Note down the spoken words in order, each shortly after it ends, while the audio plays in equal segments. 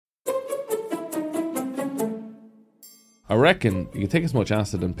I reckon you can take as much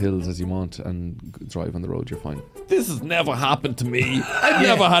acid and pills as you want and drive on the road, you're fine. This has never happened to me. I've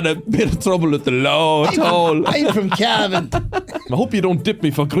never had a bit of trouble with the law at all. I'm from Cavan. I hope you don't dip me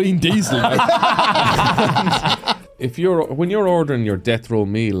for green diesel. When you're ordering your death row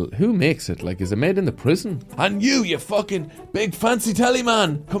meal, who makes it? Like, is it made in the prison? And you fucking big fancy telly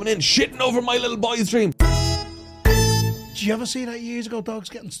man, coming in shitting over my little boy's dream. Did you ever see that years ago, dogs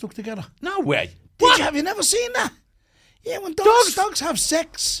getting stuck together? No way. Have you never seen that? Yeah, when dogs have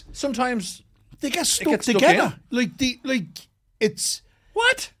sex, sometimes they get stuck together. It's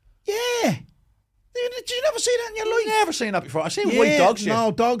what? Yeah. Did you never see that in your life? Never seen that before. I've seen white dogs.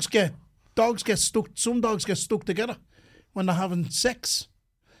 No, dogs get stuck. Some dogs get stuck together when they're having sex.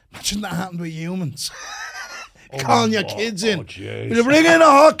 Imagine that happened with humans. Calling your kids in. Will you bring in a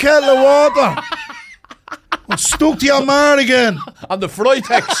hot kettle of water? I'm stuck to your man again. And the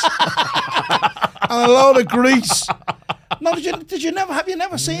Freitex. And a load of grease. No, have you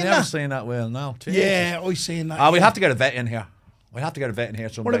never seen that? Never seen that, Will, no. Yeah, I've seen that. We have to get a vet in here. We have to get a vet in here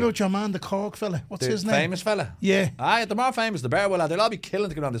someday. What about your man, the Cork fella? What's his name? The famous fella? Yeah. The more famous, the better will. They'll all be killing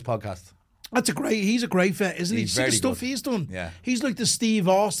to get on this podcast. He's a great vet, isn't he? See the stuff he's done? Yeah. He's like the Steve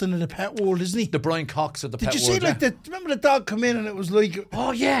Austin of the pet world, isn't he? The Brian Cox of the pet world. Did you see, remember the dog come in and it was like...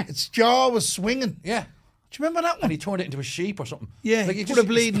 Oh, yeah. Its jaw was swinging. Yeah. Do you remember that one? And he turned it into a sheep or something. Yeah, he put a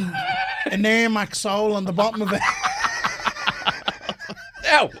bleeding an Air Max sole on the bottom of it.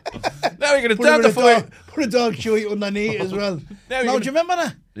 Now you're going to down the fire. Put a dog shoe underneath as well. Do you remember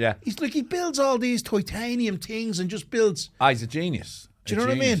that? Yeah. He builds all these titanium things and just builds. He's a genius. Do you know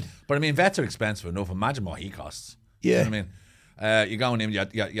what I mean? But I mean, vets are expensive enough. Imagine what he costs. Yeah. You know what I mean? You're going in,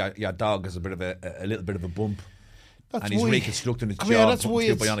 your dog has a little bit of a bump. And he's reconstructing his jaw and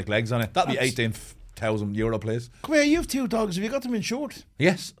putting two bionic legs on it. That'd be €18,000, please. Come here, you have two dogs. Have you got them insured?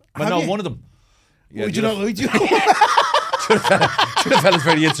 Yes. But no, one of them. Yeah, would you not like you? The fella's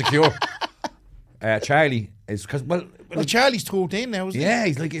very insecure. Charlie is because Charlie's 13 now, isn't he? Yeah,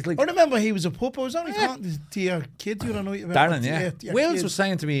 he's like. I remember he was a pup. I was only talking to your kid the other night about Darren. Yeah, Wills was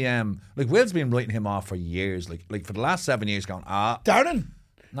saying to me, Will's been writing him off for years, like for the last 7 years, going Darren.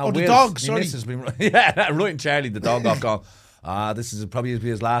 No, the dog. Sorry, has been writing Charlie the dog off, going. This is probably be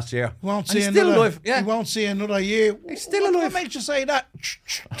his last year. Won't see another, still alive. Yeah. He won't see another year. He's still alive. What makes you say that?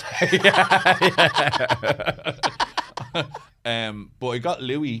 But I got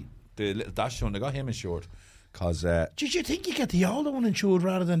Louis, the little dash one. I got him insured because. Did you think you get the older one insured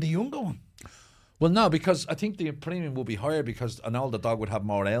rather than the younger one? Well, no, because I think the premium will be higher because an older dog would have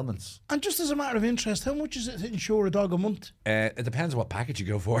more ailments. And just as a matter of interest, how much is it to insure a dog a month? It depends on what package you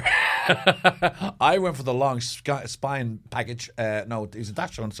go for. I went for the long spine package. No, he's a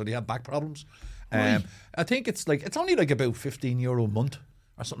Dachshund, so they have back problems. Right. I think it's only like about €15 a month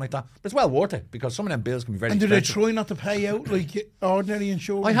or something like that. But it's well worth it because some of them bills can be very expensive. And do they try not to pay out like ordinary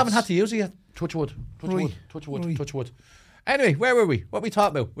insurance? I haven't had to use it yet. Touch wood. Touch wood. Anyway, where were we? What were we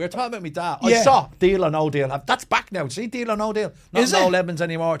talking about? We were talking about my dad. Yeah. I saw Deal or No Deal. That's back now. See, Deal or No Deal. Not Noel Evans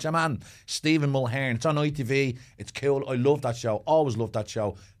anymore. It's your man, Stephen Mulhern. It's on ITV. It's cool. I love that show. Always loved that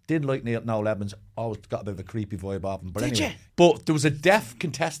show. Didn't like Noel Evans. Always got a bit of a creepy vibe off him. But Did anyway. you? But there was a deaf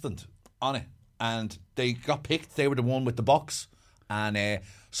contestant on it. And they got picked. They were the one with the box. And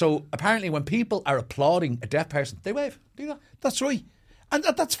so apparently when people are applauding a deaf person, they wave. Do that? That's right. And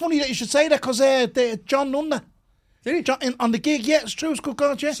that's funny that you should say that because John Nunda. On the gig, yeah, it's true. It's good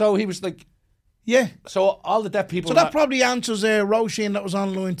God, yeah. So he was like, yeah. So all the deaf people. So that probably answers Roisin that was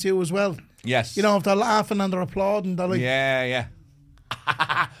online too as well. Yes. You know, if they're laughing and they're applauding, they're like, yeah.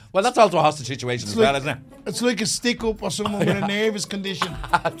 Well, that's also a hostage situation as well, isn't it? It's like a stick up or someone with a nervous condition.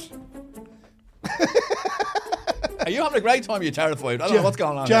 Are you having a great time? You're terrified. I don't know what's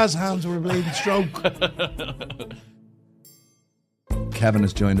going on. Jazz hands with a bleeding stroke. Kevin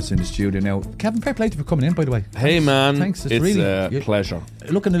has joined us in the studio now. Kevin, fair play to you for coming in, by the way. Hey, man. Thanks. It's really a pleasure.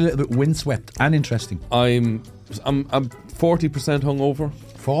 Looking a little bit windswept and interesting. I'm 40% hungover.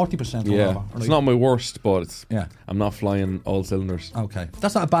 40% hungover. Yeah, right. It's not my worst, but I'm not flying all cylinders. Okay,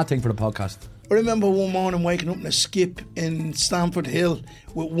 that's not a bad thing for the podcast. I remember one morning waking up in a skip in Stamford Hill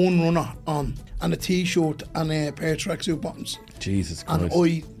with one runner on and a t-shirt and a pair of tracksuit bottoms. Jesus Christ. And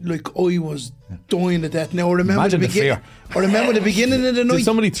I was dying to death. Now I remember the fear. I remember the beginning of the night. Did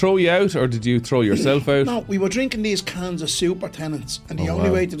somebody throw you out or did you throw yourself out? No, we were drinking these cans of Super Tenants and the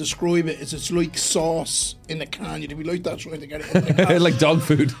only way to describe it is it's like sauce in a can. You'd be like that trying to get it in the can. Like dog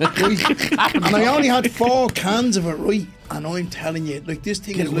food. And I only had 4 cans of it, right? And I'm telling you, like this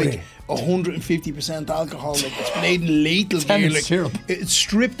thing is like 150% alcohol. Like it's made in lethal gear. Like, syrup. It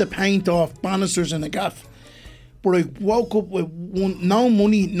stripped the paint off banisters in the gaff. But I woke up with no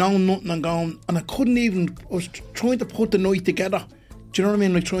money, no nothing, and going, and I couldn't even. I was trying to put the night together. Do you know what I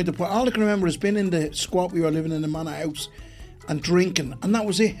mean? Like trying to put. All I can remember is being in the squat we were living in the manor house, and drinking, and that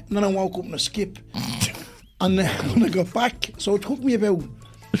was it. And then I woke up in a skip, and when I got back, so it took me about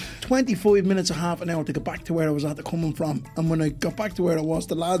 25 minutes, a half an hour to get back to where I was at coming from. And when I got back to where I was,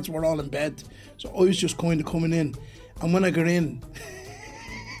 the lads were all in bed, so I was just kind of coming in. And when I got in.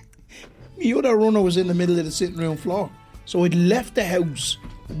 The other runner was in the middle of the sitting room floor. So I'd left the house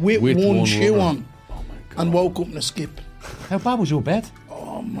with one shoe on and woke up in a skip. How bad was your bed?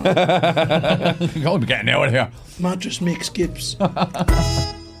 Oh, man. You're going to be getting out of here. Mattress make skips.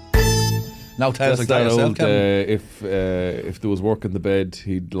 Now tell us like that yourself, if there was work in the bed,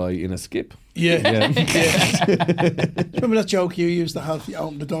 he'd lie in a skip. Yeah. Remember that joke you used to have? You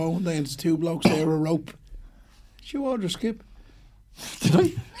open the door one day and there's two blokes there with a rope. Did you order a skip? Did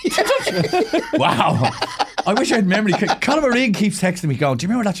I? Wow. I wish I had memory. Colin Regan keeps texting me going, do you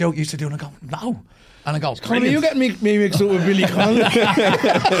remember that joke you used to do? And I go, no. And I go, Colin, you getting me mixed up with Billy Connolly?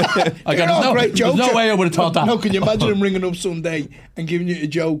 I go, there's no way I would have thought that. No, can you imagine him ringing up someday and giving you a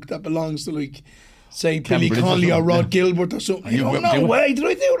joke that belongs to, like, say, Billy Connolly or Rod Gilbert or something? You go, no way, did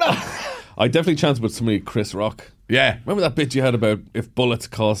I do that? I definitely chanced with somebody, Chris Rock. Yeah. Remember that bit you had about if bullets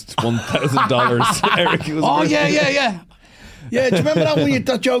cost $1,000? Eric was yeah. Yeah, do you remember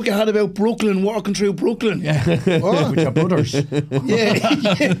that joke you had about Brooklyn, walking through Brooklyn? Yeah. With your brothers.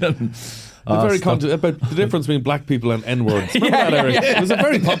 Yeah. About the difference between black people and N-words. Remember that, Eric? It was a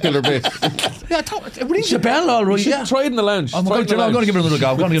very popular bit. Yeah, it rings a bell, all right. Yeah. Try it in the lounge. I'm going to give it another go.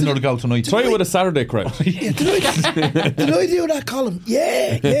 I'm going to give it another go tonight. Try it with a Saturday crowd. Did I do that, Colin?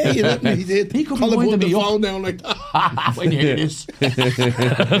 Yeah, you definitely did. He could Colin be put winding the me phone down like that. when you hear this.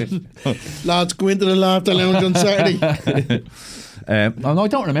 Lads, go into the laughter lounge on Saturday. No, I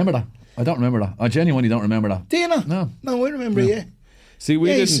don't remember that. I genuinely don't remember that. Do you not? No, I remember, yeah. See,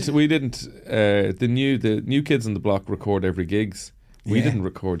 we didn't. The new kids on the block record every gigs. We didn't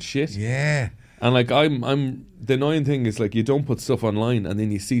record shit. Yeah. And like I'm the annoying thing is like you don't put stuff online and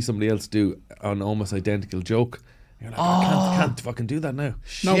then you see somebody else do an almost identical joke. You're like, I can't fucking do that now.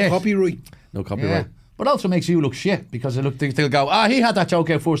 No copyright. No copyright. Yeah. But also makes you look shit because they'll go, he had that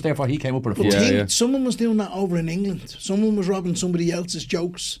joke out first, therefore he came up with a But someone was doing that over in England. Someone was robbing somebody else's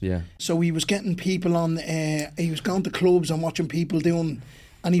jokes. Yeah. So he was getting people on, he was going to clubs and watching people doing,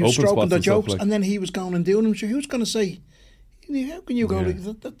 and he was Open stroking their jokes, like. and then he was going and doing them. So who's going to say, how can you go,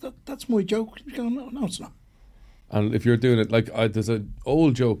 that's my joke? He's going, no, it's not. And if you're doing it, like there's an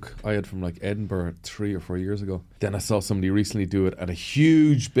old joke I had from like Edinburgh 3 or 4 years ago. Then I saw somebody recently do it at a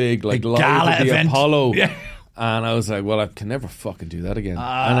huge, big like live at the event. Apollo, yeah. And I was like, well, I can never fucking do that again.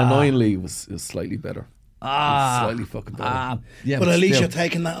 And annoyingly, it was slightly better. Slightly fucking better. Yeah, but at least you're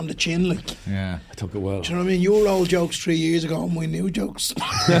taking that on the chin, like. Yeah, I took it well. Do you know what I mean? Your old jokes 3 years ago and my new jokes.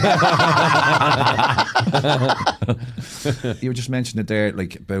 You just mentioned it there,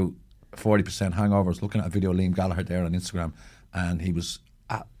 like about 40% hangovers. Looking at a video of Liam Gallagher there on Instagram, and he was.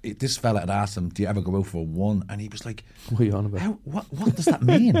 This fella had asked him, "Do you ever go out for one?" And he was like, "What are you on about? What does that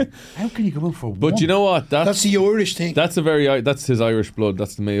mean? How can you go out for one?" But you know what? That's the Irish thing. That's his Irish blood.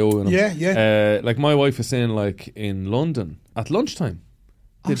 That's the Mayo in him. Yeah. Like my wife was saying, like in London at lunchtime,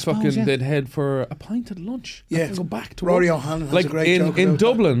 they'd head for a pint at lunch. Yeah, and go back to Rory work. O'Hanlon has like a great joke in about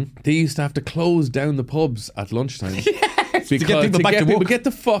Dublin, they used to have to close down the pubs at lunchtime. Yes, because to get people back to work. Get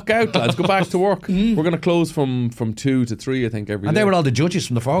the fuck out, lads. Go back to work. We're going to close from 2 to 3, I think, every day. And they were all the judges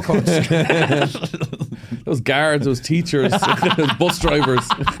from the forecourts. Those guards, those teachers, those bus drivers.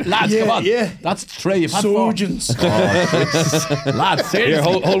 Lads, come on. Yeah. That's 3. You've had surgeons. Lads,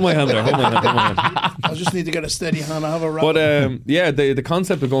 seriously. Here, hold my hand there. Hold my hand. I just need to get a steady hand. I have a wrap. But the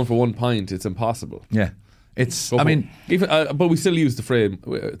concept of going for 1 pint, it's impossible. Yeah. It's. Even but we still use the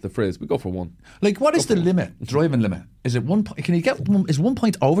phrase. We go for 1. Like, what is the limit? Driving limit? Is it 1 point? Can you get? Is 1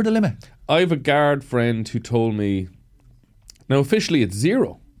 point over the limit? I have a guard friend who told me. Now officially it's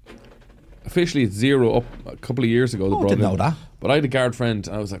 0. Officially it's 0 up a couple of years ago. I didn't know that. But I had a guard friend,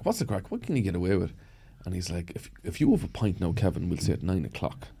 and I was like, "What's the crack? What can you get away with?" And he's like, "If you have a pint now, Kevin, we'll say at 9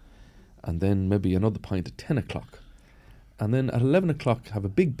 o'clock, and then maybe another pint at 10 o'clock, and then at 11 o'clock have a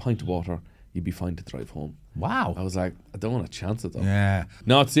big pint of water. You'd be fine to drive home." Wow. I was like, I don't want to chance it though. Yeah.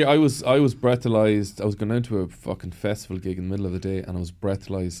 No, see, I was breathalyzed. I was going down to a fucking festival gig in the middle of the day, and I was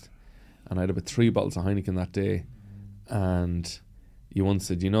breathalyzed, and I had about 3 bottles of Heineken that day. And you once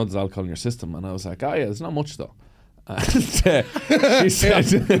said, there's alcohol in your system, and I was like, yeah, there's not much though. And she said,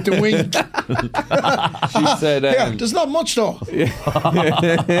 the wink. She said, there's not much though.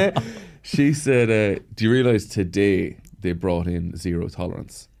 She said, do you realise today they brought in zero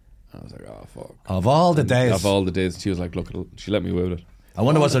tolerance? I was like, oh, fuck. Of all the days. Of all the days. She was like, look, she let me away with it. I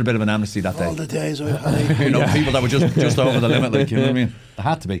wonder was there a bit of an amnesty that day? All the days I've had. You know, people that were just over the limit, like, you know what I mean? There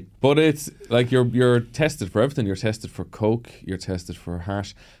had to be. But it's like you're tested for everything. You're tested for coke. You're tested for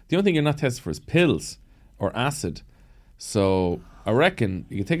hash. The only thing you're not tested for is pills or acid. So I reckon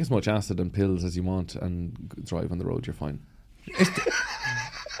you can take as much acid and pills as you want and drive on the road. You're fine.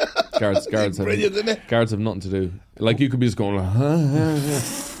 Guards have nothing to do. Like, you could be just going like,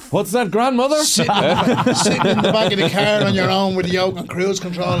 what's that, grandmother? Sitting in the back of the car on your own with the yoke and cruise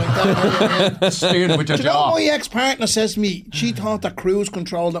control like that. Steering with your Do you know jaw. my ex-partner says to me, she thought that cruise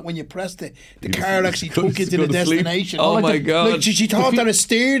control, that when you pressed it, the car actually took you to the destination. Oh my God. Like, she thought that it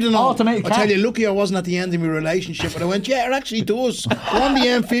steered and all. Automated I car. tell you, lucky I wasn't at the end of my relationship, but I went, yeah, it actually does. Go on the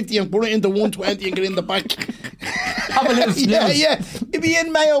M50 and put it into 120 and get in the back. Have a little snooze. Yeah. You'll be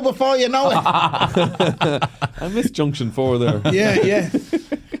in Mayo before you know it. I missed Junction 4 there. Yeah.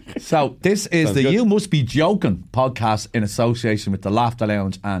 So this is Sounds the good. You Must Be Joking podcast in association with the Laughter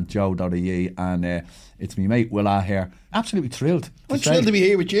Lounge and Joe.ie, and it's me mate Willa here. Absolutely thrilled. I'm thrilled to be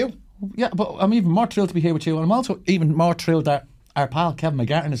here with you. Yeah, but I'm even more thrilled to be here with you, and I'm also even more thrilled that our pal Kevin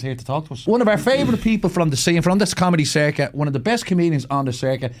McGahern is here to talk to us. One of our favourite people from the scene, from this comedy circuit, one of the best comedians on the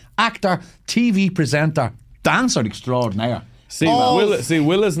circuit, actor, TV presenter, dancer extraordinaire. See,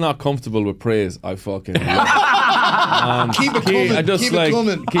 Will is not comfortable with praise. I fucking love it. Keep it coming. I just keep it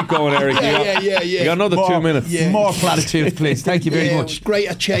coming. keep going, Eric. Yeah. You got another 2 minutes. Yeah. More platitudes, please. Thank you very It was much. great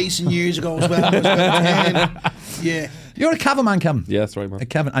at chasing years ago as well. It was about 10. Yeah. You're a Cavan man, Kevin. Yeah, that's right, man. A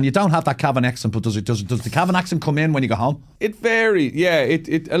Kevin, and you don't have that Cavan accent, but does the Cavan accent come in when you go home? It varies, yeah,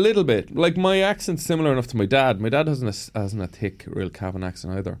 it a little bit. Like, my accent's similar enough to my dad. My dad hasn't a thick, real Cavan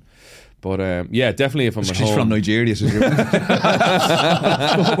accent either. But yeah, definitely if I'm at home. He's from Nigeria, so I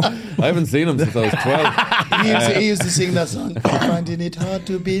haven't seen him since I was 12. He used to sing that song. Finding it hard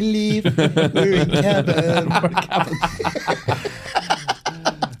to believe we're in Cavan.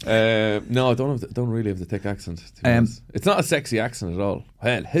 No, I don't really have the thick accent. To be honest. It's not a sexy accent at all.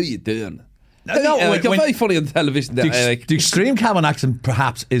 Well, how you doing? You're very funny on television. the extreme Cavan accent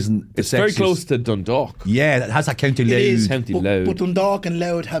perhaps isn't the It's very sexiest. close to Dundalk. Yeah, it has that County It Loud. is. County but, Loud. but Dundalk and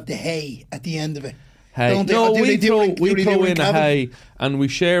Loud have the hay at the end of it. Hey. Don't they? No, Or do we they do throw, it- we do they throw do it in a Cavan? hay, and we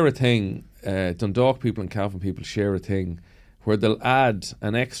share a thing. Dundalk people and Cavan people share a thing where they'll add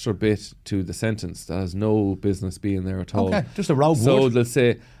an extra bit to the sentence that has no business being there at all. Okay, just a road So word. they'll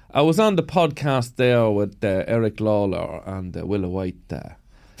say, I was on the podcast there with Eric Lawler and Willa White there.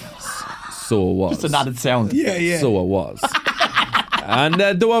 So it was. Just an added sound. Yeah. So it was. And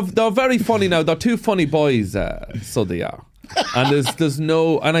they're very funny now. They're two funny boys, so they are. And there's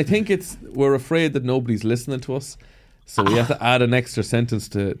no, and I think we're afraid that nobody's listening to us, so we have to add an extra sentence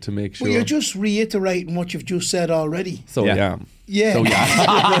to make sure. Well, you're just reiterating what you've just said already. So Yeah. yeah. Yeah. So,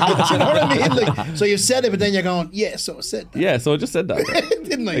 yeah. Do you know what I mean? Like, so you've said it, but then you're going, yeah, so I said that. Yeah, so I just said that.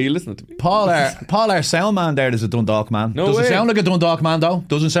 Didn't I? Are you listening to me? Paul, our sound man there is a Dundalk man. No Doesn't way. sound like a Dundalk man, though.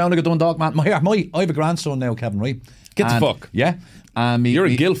 Doesn't sound like a Dundalk man. I have a grandson now, Kevin, right? Get the And- fuck. Yeah. You're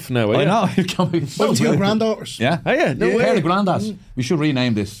a gilf now, I are know. Oh, two granddaughters. Yeah. Oh, yeah, no way. Pair of granddads. We should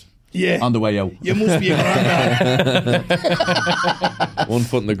rename this Yeah. on the way out. You must be a granddad. you? 1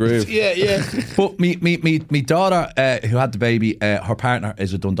 foot in the grave. Yeah. But me daughter, who had the baby, her partner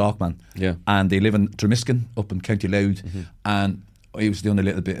is a Dundalk man. Yeah. And they live in Tremiskin, up in County Loud. And I was doing a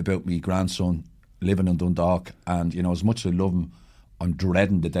little bit about my grandson living in Dundalk. And, you know, as much as I love him, I'm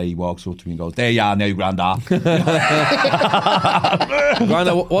dreading the day he walks up to me and goes, there you are now, Grandad.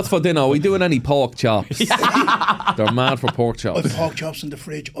 Granda, what's for dinner? Are we doing any pork chops? They're mad for pork chops. I've pork chops in the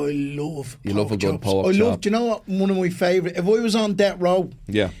fridge. I love You pork love a good chops. pork I love, chop. do you know what? One of my favourite, if I was on death row,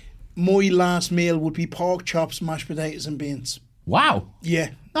 Yeah. my last meal would be pork chops, mashed potatoes and beans. Wow. Yeah.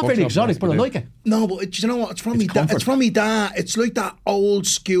 Not Pork very chops, exotic, nice but I to do. like it. No, but do you know what? It's from It's me dad. comfort. It's from me dad. It's like that old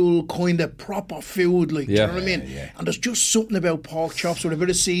school kind of proper food, like, do you Yeah. know what I mean? And there's just something about pork chops with a bit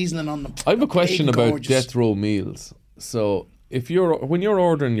of seasoning on them. I have a question Big, about gorgeous. death row meals. So, when you're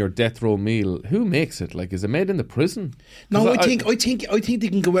ordering your death row meal, who makes it? Like, is it made in the prison? No, 'Cause I think they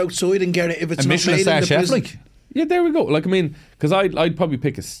can go outside and get it if it's A not Michelin made star in the chef, prison. like. Yeah, there we go. Like, I mean, because I'd probably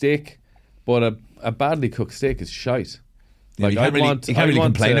pick a steak, but a badly cooked steak is shite. Yeah, Like, you can't really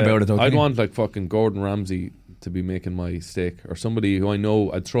complain about it, though, I'd can you? want like fucking Gordon Ramsay to be making my steak, or somebody who I know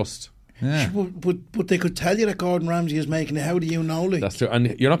I trust. Yeah. But they could tell you that Gordon Ramsay is making it. How do you know? Like, That's true,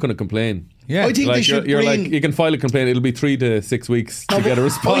 and you're not going to complain. Yeah. I think they Like should you're bring. like, you can file a complaint. It'll be 3 to 6 weeks to No, get a but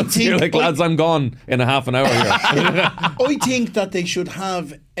response. I think- You're like, lads, I'm gone in a half an hour here. I think that they should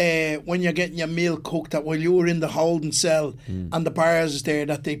have when you're getting your meal cooked, that while you're in the holding cell and the bars is there,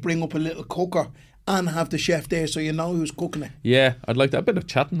 that they bring up a little cooker and have the chef there so you know who's cooking it. Yeah, I'd like that. A bit of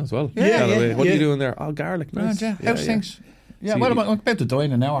chatting as well. Yeah, yeah, What are yeah. you doing there? Oh, garlic. Nice. How's things? Yeah, So well, you- I'm about to die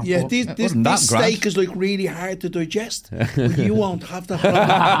in an hour. Yeah, but this wasn't that grand. steak is like really hard to digest. But you won't have that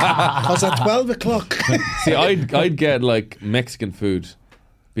problem because at 12 o'clock. See, I'd get like Mexican food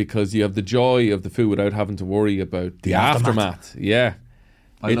because you have the joy of the food without having to worry about the aftermath. Yeah.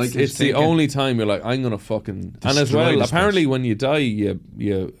 I like his It's the thinking. only time you're like, I'm gonna fucking. And as Destroy well, this apparently, place. when you die, you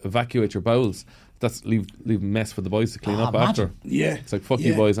evacuate your bowels. That's leave a mess for the boys to clean up imagine. after. Yeah. It's like, fuck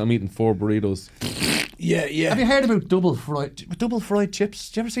you boys, I'm eating 4 burritos. Yeah, yeah. Have you heard about double fried chips?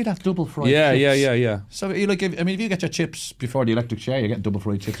 Do you ever see that double fried Yeah, chips? yeah. So you like, if you get your chips before the electric chair, you get double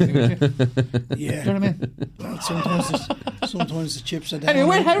fried chips. Anyway, do you Yeah. know what I mean? Well, sometimes the chips are down.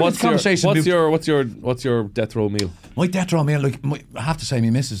 Anyway, how did this conversation what's move? your death row meal? My death row meal, I have to say, my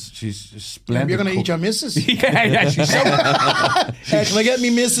missus, she's splendid. You're going to cook. eat your missus? Yeah, she's so Can I get me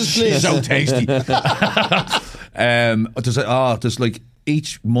missus, please? she's so tasty. There's like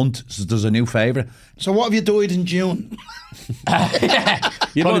each month there's a new favourite. So what have you died in June?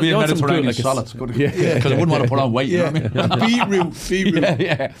 You Probably be a want something Mediterranean like salad. Yeah. Because I wouldn't want to put on weight. Yeah. You know what I mean? And beetroot.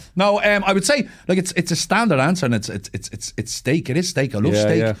 Yeah. No, I would say like it's a standard answer, and it's steak. It is steak. I love Yeah,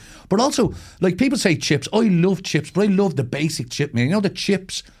 steak, yeah. but also like people say chips. I love chips, but I love the basic chip meal. You know the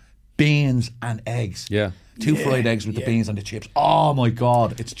chips, beans, and eggs. Yeah. Two fried eggs with the beans and the chips. Oh my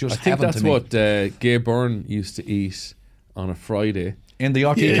god, it's just I think heaven that's to me. what Gay Byrne used to eat on a Friday In the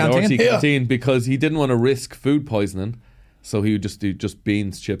RT Yeah. in the canteen. RT canteen because he didn't want to risk food poisoning. So he would just do just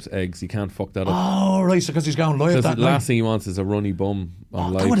beans, chips, eggs. You can't fuck that up. Oh right, so because he's going live Because that the last thing he wants is a runny bum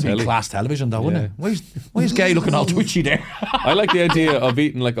on that live would have been telly. class television, though, wouldn't Yeah. it? Why is Gay looking all twitchy there? I like the idea of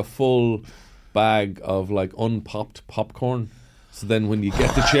eating like a full bag of like unpopped popcorn. So then when you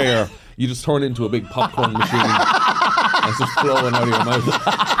get the chair, you just turn into a big popcorn machine and it's just flowing out of your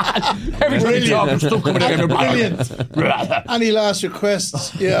mouth. Every time you talk, I'm stuck coming out of your Brilliant. Any last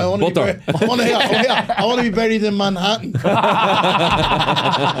requests? Yeah, I want to be Butter. I want to be buried in Manhattan.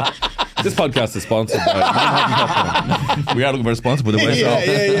 This podcast is sponsored by Manhattan Popcorn. We are looking for a sponsor, by the way.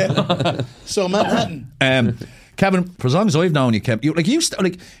 Yeah. So Manhattan. Kevin, for as long as I've known you, Kevin,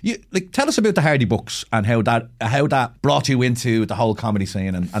 tell us about the Hardy books and how that brought you into the whole comedy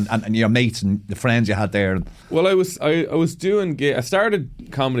scene and your mates and the friends you had there. Well, I was doing. I started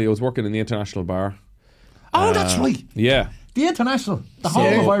comedy. I was working in the International Bar. Oh, that's right. Yeah, The International, the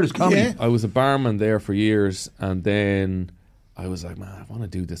home of Irish comedy. Yeah. I was a barman there for years, and then I was like, man, I want to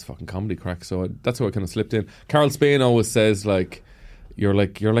do this fucking comedy crack. So that's how I kind of slipped in. Carl Spain always says like, you're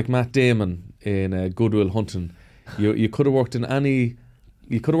like Matt Damon in Good Will Hunting. You could have worked in any.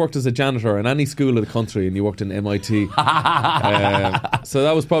 You could have worked as a janitor in any school in the country, and you worked in MIT. So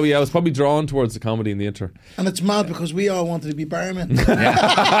that was probably I was probably drawn towards the comedy in the Inter. And it's mad because we all wanted to be barmen.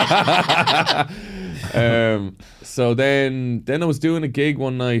 So then I was doing a gig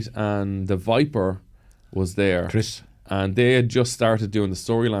one night, and the Viper was there, Chris. and they had just started doing the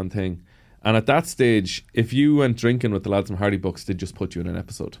Storyland thing. And at that stage, if you went drinking with the lads from Hardy Books, they'd just put you in an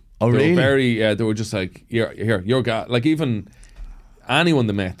episode. Oh, they really? Were very, they were just like, here, your guy. Like even anyone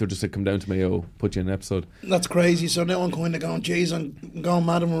they met, they'd just like, come down to Mayo, put you in an episode. That's crazy. So now I'm kind of going, geez, I'm going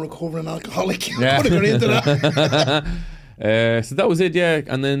mad and recovering alcoholic. Yeah. I would have got into that. So that was it, yeah.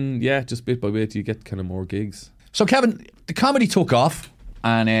 And then, yeah, just bit by bit, you get kind of more gigs. So Kevin, the comedy took off,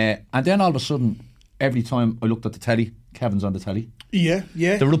 and then all of a sudden, every time I looked at the telly, Kevin's on the telly. Yeah.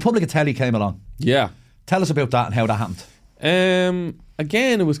 The Republic of Telly came along. Yeah. Tell us about that and how that happened.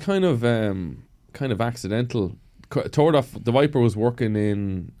 Again, it was kind of accidental. Toured off. The Viper was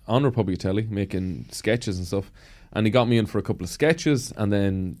working on Republic Telly, making sketches and stuff, and he got me in for a couple of sketches. And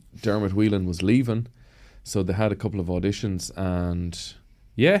then Dermot Whelan was leaving, so they had a couple of auditions, and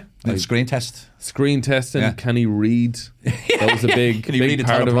yeah, And screen test. screen testing. Yeah. Can he read? That was a big, Can he read big a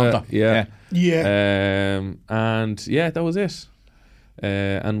part of teleprompter? it. Yeah. Yeah. And yeah, that was it.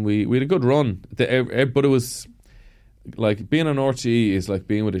 And we had a good run. But it was like being on RTE is like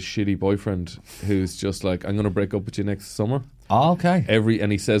being with a shitty boyfriend who's just like, I'm going to break up with you next summer. Oh, okay.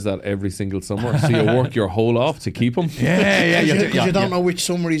 And he says that every single summer. So you work your whole off to keep him. Yeah. Because you don't know which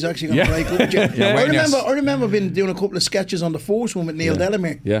summer he's actually going to break up with you. Yeah, I remember being doing a couple of sketches on the Force one with Neil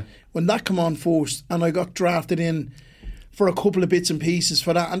Delamere. Yeah. When that come on Force, and I got drafted in for a couple of bits and pieces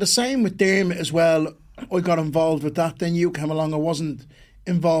for that. And the same with Dermot as well. I got involved with that. Then you came along. I wasn't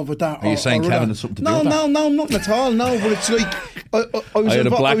involved with that. Are you saying Kevin has something to do with that? No, nothing at all. No, but it's like I was I had a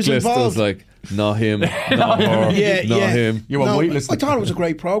I was blacklist that involved. was like, not him, not her, not him. You were waitlisted. I thought it was a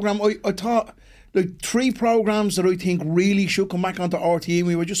great program. I thought like 3 programs that I think really should come back onto RTE.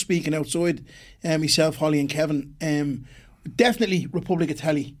 We were just speaking outside, myself, Holly, and Kevin. Definitely Republic of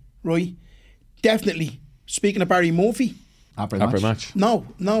Telly, right? definitely. Speaking of Barry Murphy. Après match. No.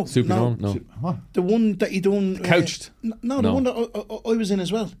 Superdome? No. What? The one that you done... Couched? The one that I was in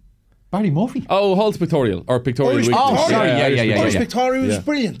as well. Barry Murphy? Oh, Hall's Pictorial. Or Pictorial Irish Week. Pictorial. Oh, sorry. Yeah. Irish Pictorial was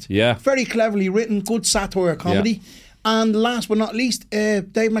brilliant. Yeah. Very cleverly written, good satire comedy. And last but not least, Dave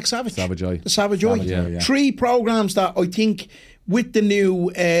McSavage. Savage Eye. The Savage Eye. Yeah. 3 programmes that I think with the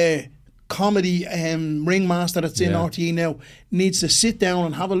new comedy ringmaster that's in RTE now needs to sit down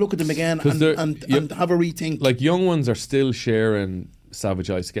and have a look at them again and have a rethink. Like, young ones are still sharing Savage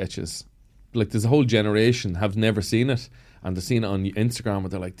Eye sketches. Like, there's a whole generation have never seen it, and they've seen it on Instagram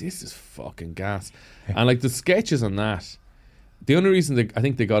and they're like, this is fucking gas. And like the sketches on that, the only reason I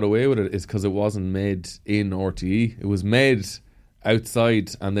think they got away with it is because it wasn't made in RTE. It was made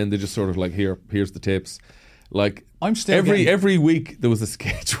outside, and then they just sort of like, here's the tips. Like, I'm still every week there was a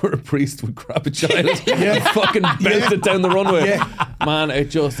sketch where a priest would grab a child and fucking belt it down the runway. Man,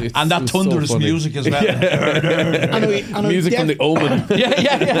 it's and that thunderous so music as well. And music from the Omen.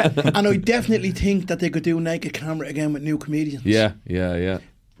 And I definitely think that they could do naked camera again with new comedians. Yeah.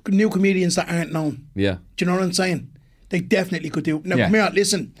 New comedians that aren't known. Yeah. Do you know what I'm saying? They definitely could do it. Now, come here,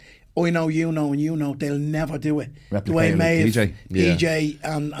 listen. I know, you know, and you know they'll never do it the way Maeve, PJ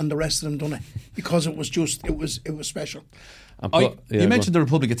and the rest of them done it, because it was just it was special. You mentioned the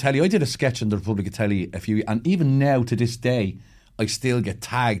Republic of Telly. I did a sketch on the Republic of Telly and even now to this day I still get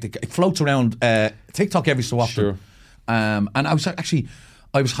tagged. It floats around TikTok every so often. Sure. And I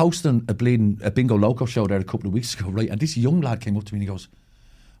was hosting a bingo loco show there a couple of weeks ago, right? And this young lad came up to me and he goes,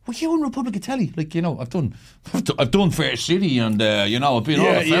 "Well, you in Republic of Telly? Like, you know, I've done Fair City and you know, I've been on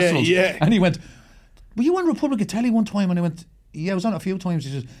all the festivals." And he went, "Were you on Republic of Telly one time?" And I went, "Yeah, I was on it a few times."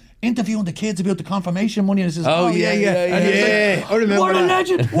 He says, "Interviewing the kids about the confirmation money." And I says, "Oh yeah." Like, I remember. What a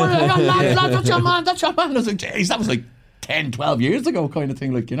legend! Lad, that's your man. That's your man. I was like, "Jeez, that was like 10, 12 years ago," kind of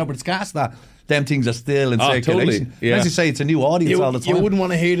thing, like, you know. But it's gas that them things are still in circulation. Totally. Yeah. As you say, it's a new audience all the time. You wouldn't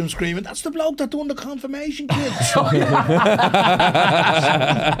want to hear them screaming, "That's the bloke that done the confirmation kids."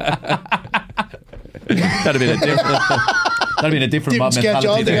 That'd have been a different sketch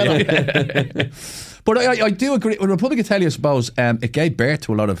mentality there. But I do agree with Republic of Telly. I suppose it gave birth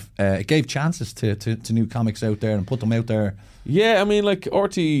to a lot of it gave chances to new comics out there and put them out there. Yeah, I mean, like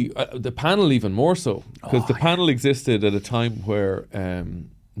RT, the panel even more so, because the panel existed at a time where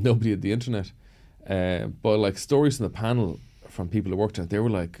nobody had the internet, but like stories from the panel from people who worked on it,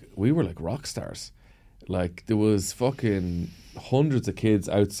 we were like rock stars. Like, there was fucking hundreds of kids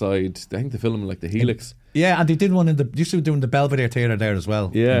outside. I think they filmed like the Helix. Yeah, and they did one used to be doing the Belvedere Theatre there as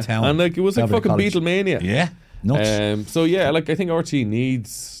well. Yeah, in town. and like it was like fucking Beatlemania. Yeah, nuts. So yeah, like I think RT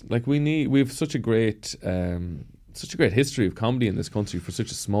needs, like we have such a great history of comedy in this country for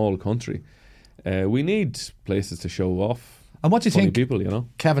such a small country. We need places to show off. And what do you think, people, you know,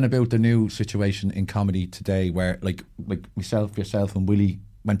 Kevin, about the new situation in comedy today, where like myself, yourself, and Willie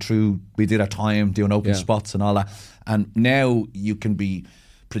went through? We did our time doing open spots and all that, and now you can be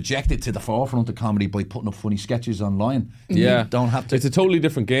projected to the forefront of comedy by putting up funny sketches online. Yeah, you don't have to. It's a totally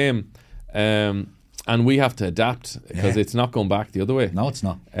different game, and we have to adapt because it's not going back the other way. No, it's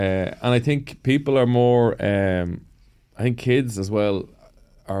not. And I think people are more. I think kids as well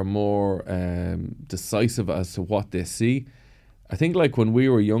are more decisive as to what they see. I think like when we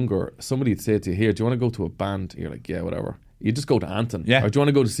were younger, somebody would say to you, "Here, do you want to go to a band?" You're like, "Yeah, whatever." You just go to Anton. Yeah. Or do you want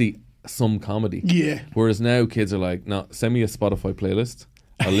to go to see some comedy? Yeah. Whereas now kids are like, "No, send me a Spotify playlist.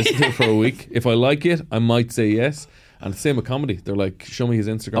 I'll listen to it for a week. If I like it, I might say yes." And the same with comedy. They're like, "Show me his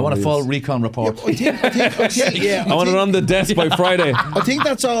Instagram." I want a reels. full recon report. I think, I want it on the desk by Friday. I think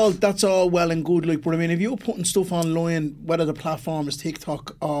that's all well and good, like, but I mean, if you're putting stuff online, whether the platform is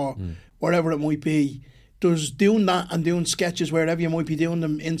TikTok or wherever it might be, there's doing that and doing sketches wherever you might be doing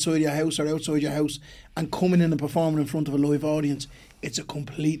them, inside your house or outside your house, and coming in and performing in front of a live audience. It's a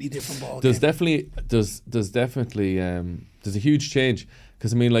completely different ballgame. There's definitely there's a huge change,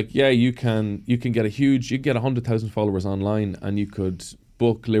 because I mean, like, yeah, you can get 100,000 followers online, and you could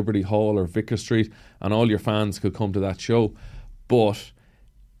book Liberty Hall or Vicar Street, and all your fans could come to that show, but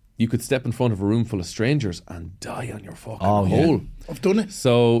you could step in front of a room full of strangers and die on your fucking hole. I've done it.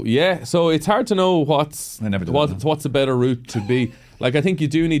 So yeah, so it's hard to know what's a better route to be. Like, I think you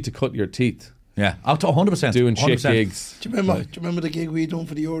do need to cut your teeth. Yeah, up to 100%. Doing 100%. shit gigs. Do you remember the gig we done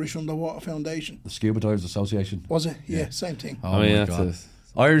for the Irish Underwater Foundation? The Scuba Divers Association. Was it? Yeah, same thing. Oh, I mean, that's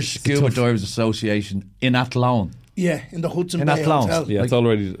Irish Scuba Divers Association in Athlone. Yeah, in the Hudson in Bay Athlone. Hotel. Yeah, it's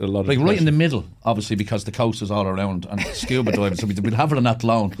already a lot of like depression. right in the middle, obviously, because the coast is all around, and scuba diving. So we'll have it in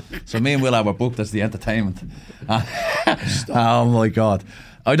Athlone. So me and Will have our book. That's the entertainment. Oh my God.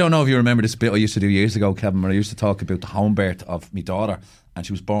 I don't know if you remember this bit I used to do years ago, Kevin, where I used to talk about the home birth of my daughter, and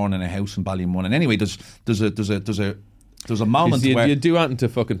she was born in a house in Ballymun. And anyway, there's a moment where you'd do anything to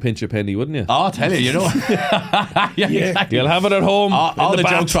fucking pinch a penny, wouldn't you? Oh, I'll tell you, exactly. You'll have it at home. All the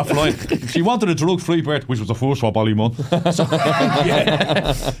jokes are flying. She wanted a drug-free birth, which was the first for Ballymun.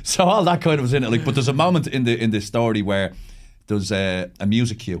 So all that kind of was in it. Like, but there's a moment in the story where there's a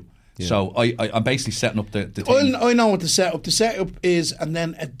music cue. Yeah. So I'm basically setting up the thing. I know what the setup. The setup is, and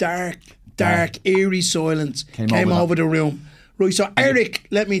then a dark, eerie silence came over the room. Right, so Eric,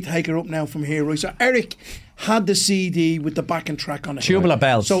 let me take her up now from here. Right, so Eric had the CD with the backing track on it. Tubular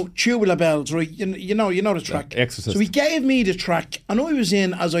Bells. So Tubular Bells, right? You know the track. Exorcist. So he gave me the track, and I was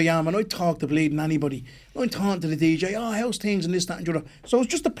in as I am, and I talked to bleeding anybody. I talked to the DJ, how's things and this, that, and the other. So it was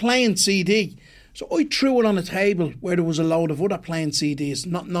just a plain CD. So I threw it on a table where there was a load of other plain CDs,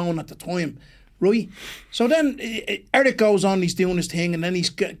 not known at the time. Right? So then Eric goes on, he's doing his thing, and then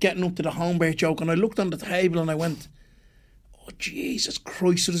he's getting up to the home birth joke, and I looked on the table and I went, oh, Jesus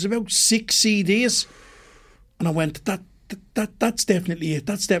Christ, so there's about 6 CDs. And I went, that's definitely it.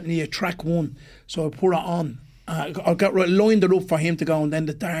 That's definitely a track 1. So I put it on. I got lined it up for him to go, and then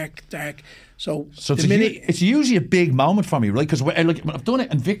the dark. So it's usually a big moment for me, right? Because I've done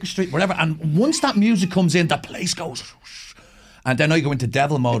it in Vicar Street, wherever, and once that music comes in, the place goes, and then I go into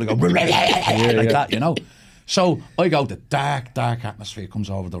devil mode. I go that, you know. So I go, the dark atmosphere comes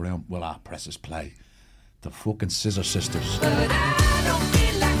over the room. Well, I presses play. The fucking Scissor Sisters.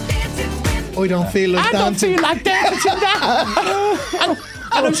 I don't feel like dancing.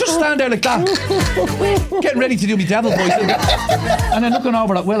 And I'm just standing there like that, getting ready to do my devil voice, and then looking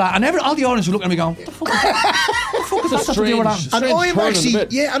over at Willa, and all the audience were looking at me going, what the fuck is that got to do with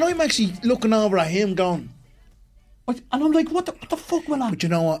that? And I'm actually looking over at him going, and I'm like, what the fuck, Willa? But you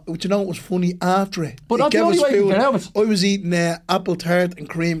know what was funny after it? But not the only way you get out of it. I was eating apple tart and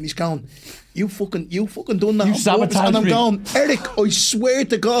cream, and he's going, you fucking done that. You sabotaged and I'm me. going, Eric, I swear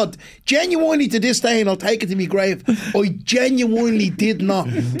to God, genuinely to this day, and I'll take it to me grave, I genuinely did not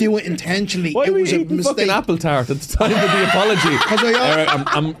do it intentionally. Why it were was you a eating mistake. fucking apple tart at the time of the apology? Eric,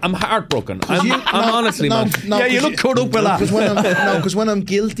 I'm heartbroken. I'm honestly, man. Yeah, you look cut up with that. Because when I'm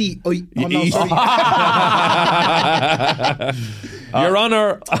guilty, sorry. Your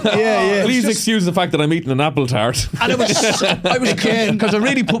Honour, please excuse the fact that I'm eating an apple tart. And I was again, because it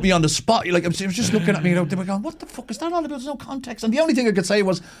really put me on the spot. Like, I was just looking at me, they were going, what the fuck is that all about? There's no context. And the only thing I could say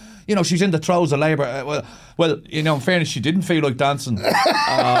was, she's in the throes of labour. Well, in fairness, she didn't feel like dancing.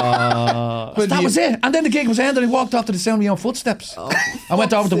 That was it. And then the gig was ended, and he walked off to the sound of my own footsteps. I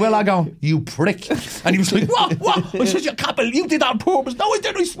went over to Will, I go, you prick. And he was like, what? I said, you can't believe you did that on purpose. No, I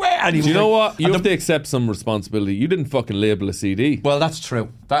didn't, I swear. And he was you know what? You have to accept some responsibility. You didn't fucking label a CD. Well, that's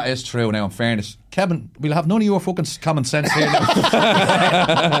true. That is true now, in fairness. Kevin, we'll have none of your fucking common sense here now.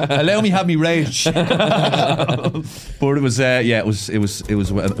 Allow me have me rage. But it was, it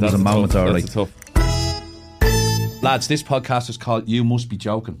was a moment, all right. Tough. Lads, this podcast is called You Must Be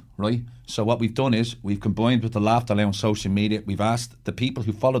Joking, right? So what we've done is we've combined with the Laughter Lounge social media. We've asked the people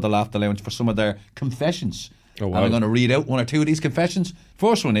who follow the Laughter Lounge for some of their confessions. Oh, wow. And I'm going to read out 1 or 2 of these confessions.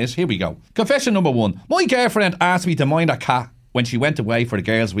 First one is, here we go. Confession number 1. My girlfriend asked me to mind a cat when she went away for the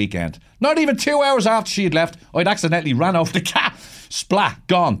girls' weekend. Not even 2 hours after she had left, I'd accidentally ran over the cat. Splat,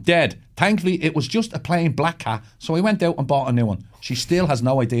 gone, dead. Thankfully, it was just a plain black cat, so I went out and bought a new one. She still has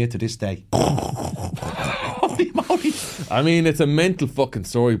no idea to this day. Holy moly. I mean, it's a mental fucking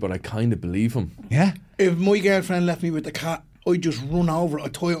story, but I kind of believe him. Yeah. If my girlfriend left me with the cat, I'd just run over it,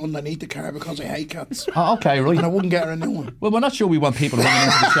 I'd tie it underneath the car because I hate cats. Oh, okay, right. And I wouldn't get her a new one. Well, we're not sure we want people running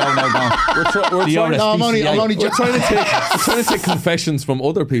into the show now going, we're trying to take confessions from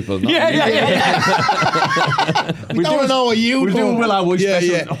other people. Yeah. We don't know what you We're doing Will I Wish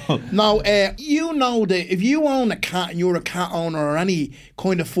special. Now, you know that if you own a cat and you're a cat owner or any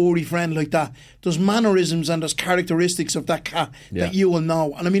kind of furry friend like that, there's mannerisms and there's characteristics of that cat that you will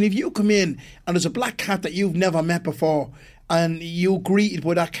know. And I mean, if you come in and there's a black cat that you've never met before and you greeted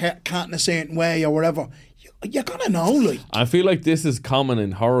with that cat in a certain way or whatever, you're gonna know. Like, I feel like this is common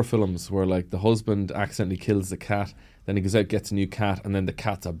in horror films where like the husband accidentally kills the cat, then he goes out, gets a new cat, and then the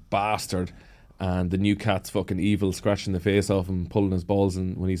cat's a bastard and the new cat's fucking evil, scratching the face off him, pulling his balls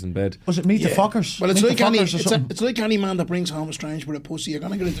when he's in bed. Was it Meet the Fockers? Well, it's like any man that brings home a strange with a pussy, you're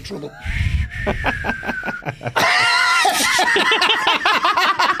gonna get into trouble.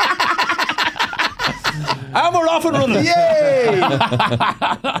 And we're off and running. Yay!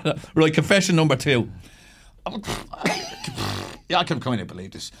 Right, confession number 2. I can kind of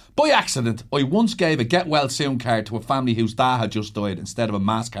believe this. By accident, I once gave a get well soon card to a family whose dad had just died instead of a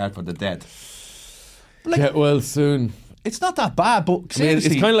mass card for the dead. Like, get well soon. It's not that bad, but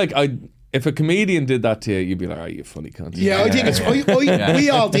seriously, it's kind of like if a comedian did that to you, you'd be like, "Oh, you funny cunt." Yeah, I think it's. We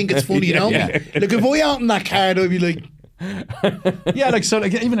all think it's funny, don't we? Like if I out in that card, I'd be like, yeah, like so,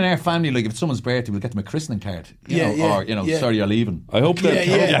 like even in our family, like if it's someone's birthday, we'll get them a christening card, or sorry, you're leaving. I hope that.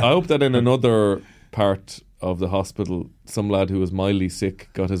 I hope that in another part of the hospital, some lad who was mildly sick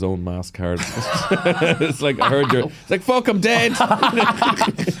got his own mask card. It's like, I heard you're. It's like, fuck, I'm dead.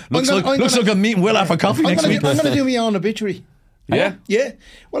 looks like I'm meeting Will for coffee next week. I'm going to do my own obituary. Yeah? Yeah.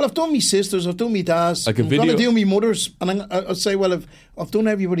 Well, I've done my sisters, I've done my dad's. Like a I'm video? going to do my mother's. And I'll say, well, if I've done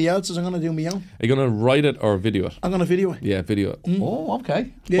everybody else's, I'm going to do my own. Are you going to write it or video it? I'm going to video it. Yeah, video it. Oh,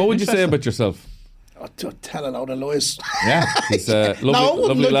 okay. Yeah. What would you say about yourself? Oh, tell a load of lies. Yeah. He's a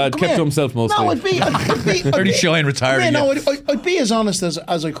lovely lad, kept to himself mostly. No, I'd be Very shy and retired. Yeah, no, I'd be as honest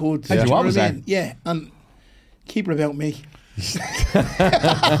as I could. As you always are. Yeah, and keep it about me.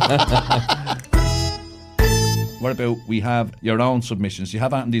 What about we have your own submissions? You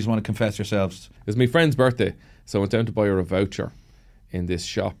have anything these want to confess yourselves? It was my friend's birthday, so I went down to buy her a voucher in this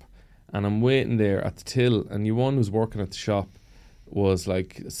shop, and I'm waiting there at the till, and the one who's working at the shop was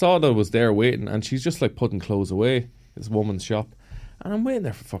like, saw that I was there waiting, and she's just like putting clothes away, this woman's shop, and I'm waiting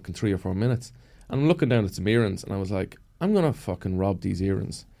there for fucking 3 or 4 minutes, and I'm looking down at some earrings, and I was like, I'm gonna fucking rob these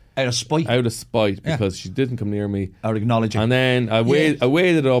earrings Out of spite. because she didn't come near me. Out of acknowledging. And then I weighed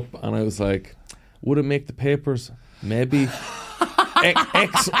it up, and I was like, would it make the papers? Maybe.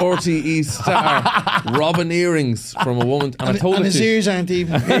 Ex-RTE star robbing earrings from a woman, and I told her his ears aren't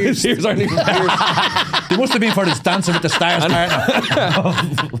even pierced. his ears aren't even pierced. They must have been for this Dancing with the Stars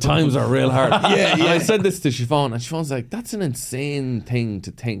partner. Times are real hard. Yeah. And I said this to Siobhan, and Siobhan's like, "That's an insane thing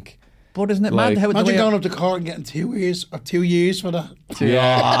to think." But isn't it Like, mad how the Imagine way going up to court and getting 2 years or 2 years for that. I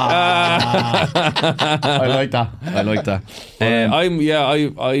like that. I like that.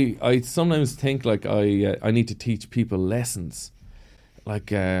 I sometimes think like I need to teach people lessons.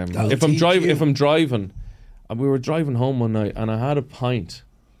 Like if I'm driving, and we were driving home one night, and I had a pint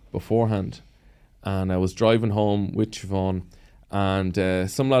beforehand, and I was driving home with Siobhan, and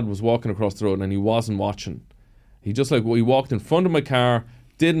some lad was walking across the road, and he wasn't watching. He just like he walked in front of my car,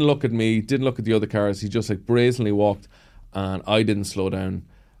 didn't look at me, didn't look at the other cars. He just like brazenly walked, and I didn't slow down,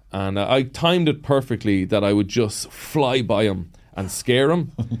 and I timed it perfectly that I would just fly by him and scare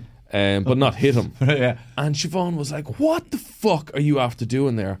him. But not hit him. Yeah. And Siobhan was like, "What the fuck are you after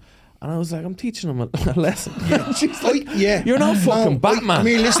doing there?" And I was like, "I'm teaching him a lesson." Yeah. She's like, "You're not fucking Batman." Come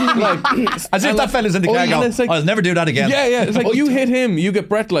here, listen to me. As if that fella's in the car going, like, I'll never do that again. Yeah. It's like, you hit him, you get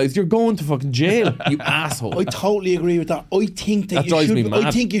breathalyzed, you're going to fucking jail, you asshole. I totally agree with that. I think that drives me mad.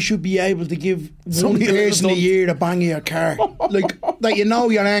 I think you should be able to give one person a year to bang your car, like that. You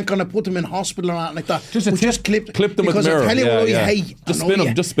aren't going to put them in hospital or anything like that. Just clip them with because mirror. I tell you what I hate.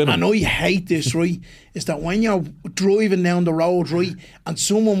 Just spin 'em. I know you hate this, right? Is that when you're driving down the road, right, and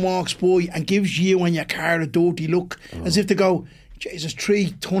someone walks by and gives you and your car a dirty look, as if to go, Jesus,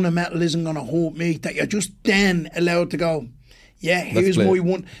 3 ton of metal isn't going to hurt me, that you're just then allowed to go, yeah, here's my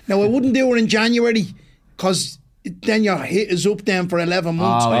one. Now, I wouldn't do it in January, because then your hit is up then for 11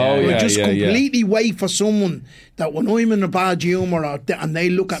 months. Completely wait for someone that when I'm in a bad humour and they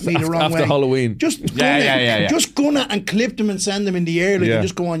look at me the wrong way. After Halloween. Just gun it and clip them and send them in the air, like, and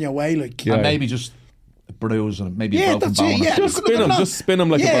just go on your way. Like. And maybe just a bruise and maybe a broken bone. Just spin them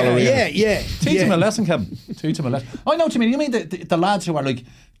like a ballerina. Teach them a lesson, Kevin. Teach them a lesson. I know what you mean. You mean the lads who are like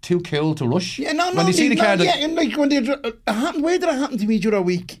too cool to rush? Yeah, no. When they see the car, and like when where did it happen to me the other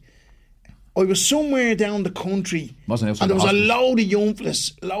week? I was somewhere down the country, and there was a load of young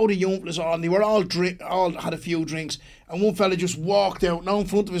fellas on. They were all had a few drinks, and one fella just walked out now in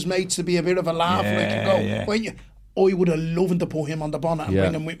front of his mates to be a bit of a laugh. I would have loved to put him on the bonnet and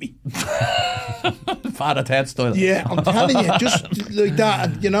bring him with me. Father Ted style. Yeah, I'm telling you, just like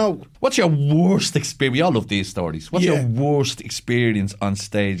that. And what's your worst experience? We all love these stories. What's your worst experience on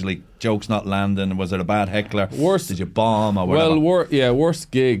stage? Like jokes not landing? Was it a bad heckler? Worst? Did you bomb or whatever? Well, worst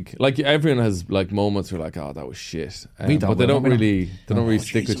gig. Like everyone has like moments where like, oh, that was shit. But they don't really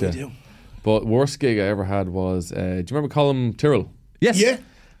stick with you. But worst gig I ever had was. Do you remember Colm Tyrrell? Yes. Yeah.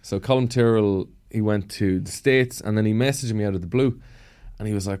 So Colm Tyrrell, he went to the States, and then he messaged me out of the blue, and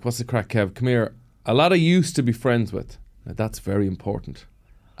he was like, "What's the crack, Kev? Come here. A lad I used to be friends with." Now, that's very important.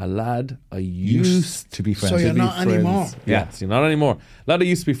 A lad I used to be friends with. So you're not anymore. Yeah, so you're not anymore. A lad I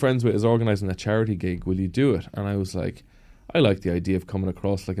used to be friends with is organising a charity gig. Will you do it? And I was like, I like the idea of coming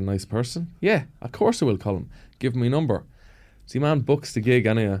across like a nice person. Yeah, of course I will, Colm. Give me a number. So the man books the gig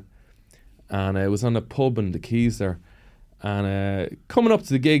anyway, and it was on a pub in the Keys there. And coming up to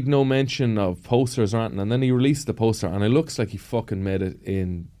the gig, no mention of posters or anything. And then he released the poster, and it looks like he fucking made it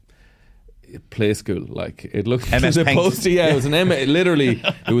in play school. Like it looked MS the Paint. poster. Yeah, it was an literally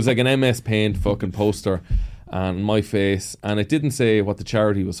it was like an MS Paint fucking poster, and my face, and it didn't say what the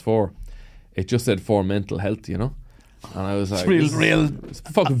charity was for. It just said for mental health, you know. And I was like, it's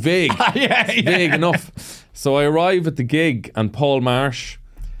fucking vague. Vague enough. So I arrive at the gig, and Paul Marsh,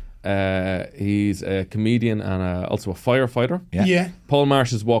 he's a comedian and also a firefighter. Yeah. Paul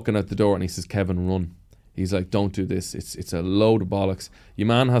Marsh is walking out the door, and he says, "Kevin, run." He's like, "Don't do this. It's a load of bollocks. Your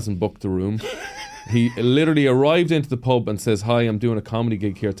man hasn't booked the room." He literally arrived into the pub and says, "Hi, I'm doing a comedy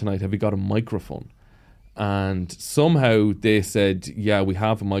gig here tonight. Have you got a microphone?" And somehow they said, "Yeah, we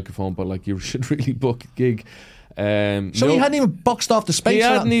have a microphone, but like you should really book a gig." So he hadn't even boxed off the space.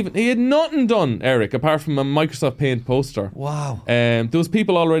 He had nothing done, Eric, apart from a Microsoft Paint poster. Wow. There was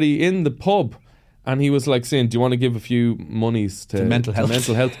people already in the pub, and he was like saying, "Do you want to give a few monies to mental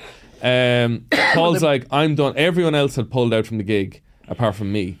health?" Paul's like, "I'm done." Everyone else had pulled out from the gig apart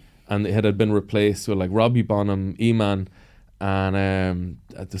from me, and it had been replaced with like Robbie Bonham, E-Man, and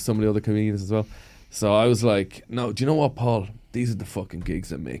there's some of the other comedians as well. So I was like, "No, do you know what, Paul? These are the fucking gigs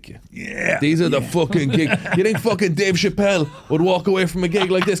that make you. Yeah. These are the fucking gigs. You think fucking Dave Chappelle would walk away from a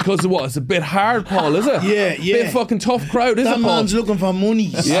gig like this because of what? It's a bit hard, Paul, is it? Yeah. Bit fucking tough crowd, is it, That Paul? man's looking for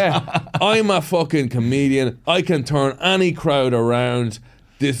money. Yeah. I'm a fucking comedian. I can turn any crowd around.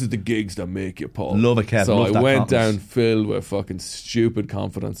 This is the gigs that make you, Paul." Love it, Kev. So Love I that went confidence. down filled with fucking stupid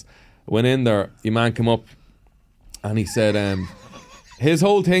confidence. Went in there, your man came up and he said, his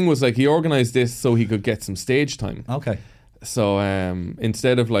whole thing was like he organised this so he could get some stage time. Okay. So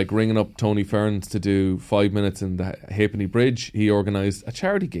instead of like ringing up Tony Ferns to do 5 minutes in the Halfpenny Bridge, he organised a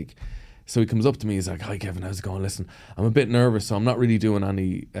charity gig. So he comes up to me, he's like, "Hi Kevin, how's it going? Listen, I'm a bit nervous, so I'm not really doing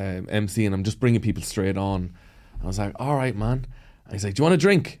any MC, and I'm just bringing people straight on." I was like, "All right, man." And he's like, "Do you want a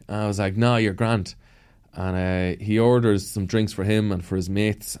drink?" And I was like, "No, you're grand." And he orders some drinks for him and for his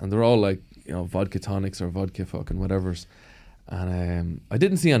mates, and they're all like, you know, vodka tonics or vodka fucking whatevers. And I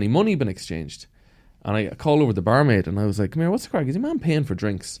didn't see any money being exchanged. And I called over the barmaid and I was like, "Come here, what's the crack? Is your man paying for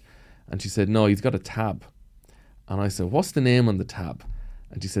drinks?" And she said, "No, he's got a tab." And I said, "What's the name on the tab?"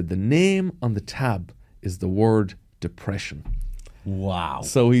 And she said, "The name on the tab is the word depression." Wow.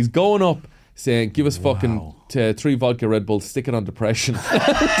 So he's going up saying, "Give us fucking 3 vodka Red Bulls, stick it on depression."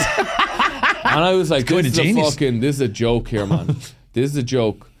 And I was like, this is a joke here, man. This is a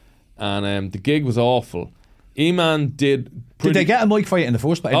joke. And the gig was awful. E-Man did they get a mic for you in the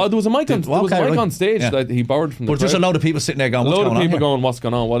first place? Oh, there was a mic on stage that he borrowed from the But just a crowd. load of people sitting there going, A "What's load going of on people here?" going, "What's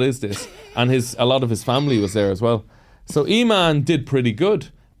going on? What is this?" And a lot of his family was there as well. So E-Man did pretty good,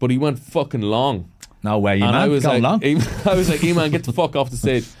 but he went fucking long. No way, you And man. I was Going like, long. I was like, "E-Man, get the fuck off the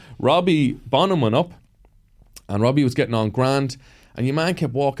stage." Robbie Bonham went up, and Robbie was getting on grand, and your man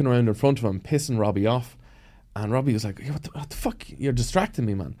kept walking around in front of him, pissing Robbie off. And Robbie was like, what the fuck? You're distracting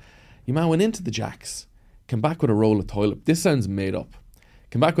me, man." Your man went into the Jacks, came back with a roll of toilet. This sounds made up.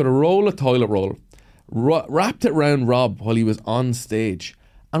 Came back with a roll of toilet roll, wrapped it round Rob while he was on stage.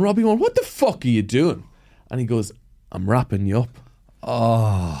 And Robbie went, "What the fuck are you doing?" And he goes, "I'm wrapping you up."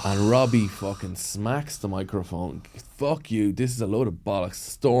 Oh. And Robbie fucking smacks the microphone. "Fuck you, this is a load of bollocks."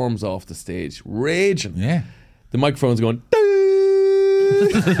 Storms off the stage, raging. Yeah. The microphone's going,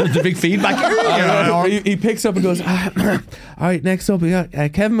 The big feedback. he picks up and goes, "All right, next up we got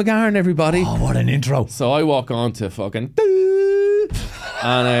Kevin McGahern, everybody." Oh, what an intro. So I walk on to fucking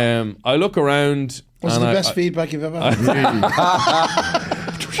and I look around. What's and the best feedback you've ever had?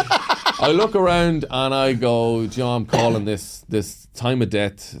 I look around and I go, "John, I'm calling this time of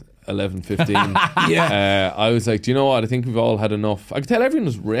death 11:15." Yeah. I was like, "Do you know what? I think we've all had enough." I could tell everyone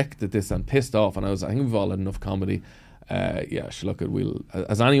was wrecked at this and pissed off, and I think we've all had enough comedy. Look at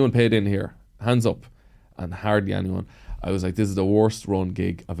has anyone paid in here? Hands up. And hardly anyone. I was like, this is the worst run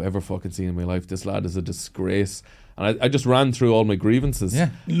gig I've ever fucking seen in my life. This lad is a disgrace. And I just ran through all my grievances. Yeah,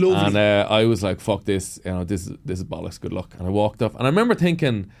 lovely. And I was like, fuck this. You know, this is bollocks. Good luck. And I walked off. And I remember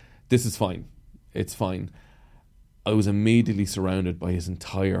thinking, this is fine. It's fine. I was immediately surrounded by his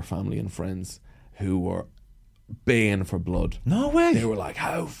entire family and friends who were baying for blood. No way. They were like,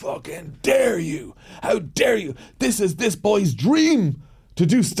 "How fucking dare you? How dare you? This is this boy's dream to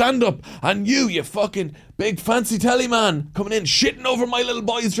do stand-up, and you fucking big fancy telly man coming in shitting over my little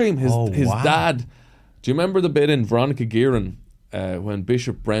boy's dream." His wow. dad. Do you remember the bit in Veronica Guerin when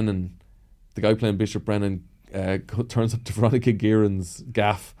Bishop Brennan, the guy playing Bishop Brennan, turns up to Veronica Guerin's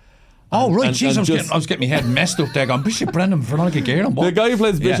gaff? Oh, right. And Jeez, I was getting my head messed up there going, Bishop Brennan, Veronica Guerin. The guy who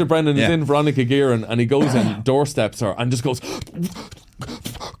plays Bishop Brennan is Yeah. in Veronica Guerin, and he goes and doorsteps her and just goes,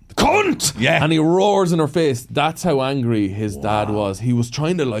 "Cunt!" Yeah. And he roars in her face. That's how angry his dad was. He was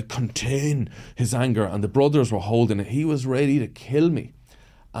trying to like contain his anger, and the brothers were holding it. He was ready to kill me.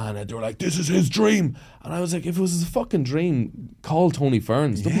 And they were like, this is his dream. And I was like, if it was his fucking dream, call Tony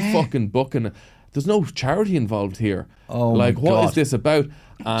Ferns. Don't be fucking booking. There's no charity involved here. Oh, like, my what God. is this about?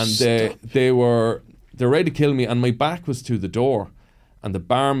 And they're ready to kill me. And my back was to the door. And the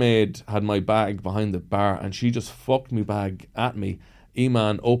barmaid had my bag behind the bar. And she just fucked my bag at me.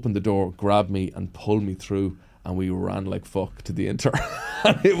 E-Man opened the door, grabbed me, and pulled me through. And we ran like fuck to the Inter.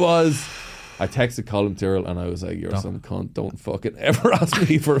 And it was... I texted Colin Tyrrell and I was like, you're some cunt, don't fucking ever ask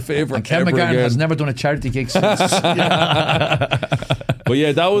me for a favour. And Ken McGahern has never done a charity gig since. But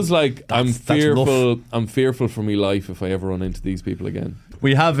yeah, that was like, I'm fearful for my life if I ever run into these people again.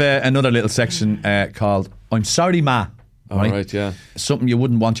 We have another little section called I'm Sorry Ma. Right, yeah. Something you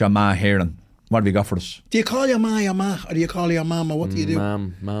wouldn't want your ma hearing. What have you got for us? Do you call your ma, or do you call your mama? What do you do?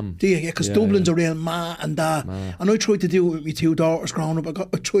 Ma'am. Do you? Yeah, because Dublin's a real ma and dad. And I tried to do it with my two daughters growing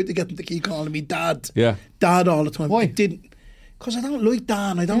up. I tried to get them to keep calling me dad. Yeah. Dad all the time. Why? I didn't. Because I don't like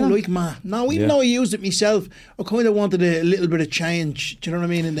Dan. I don't like ma. No, even though I used it myself, I kind of wanted a little bit of change. Do you know what I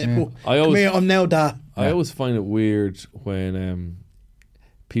mean? In the, come here, I'm now dad. I always find it weird when...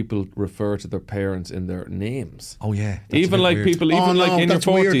 people refer to their parents in their names. Oh yeah, even like weird. people, even like in your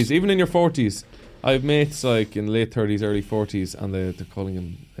 40s, weird. even in your 40s. I have mates like in late 30s, early 40s, and they're calling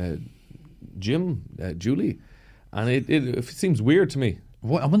him Jim, Julie, and it seems weird to me.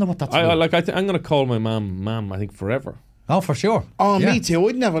 What, I wonder what that's. I'm going to call my mum. I think forever. Oh, for sure. Oh, yeah. Me too.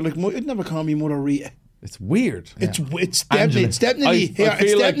 I'd never call me mother Rita. It's weird. It's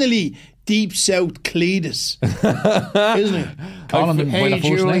definitely deep south Cletus, isn't it? Calling them by the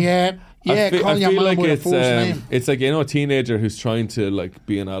first name. Calling your mum by the first name. It's like, you know, a teenager who's trying to like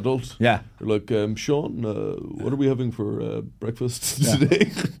be an adult. Yeah. They're like, Sean, what are we having for breakfast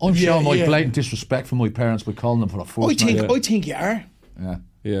today? I'm showing my blatant disrespect from my parents by calling them for the first name. I think you are. Yeah.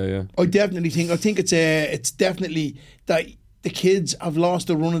 I think it's definitely that the kids have lost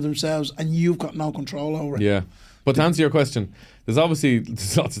the run of themselves and you've got no control over it. Yeah. But to answer your question, there's lots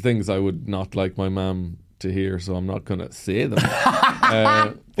of things I would not like my mum to hear, so I'm not going to say them.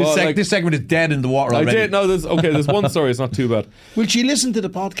 This segment is dead in the water already. There's one story, it's not too bad. Will she listen to the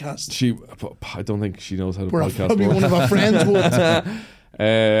podcast? I don't think she knows how to podcast. Probably one of our friends would.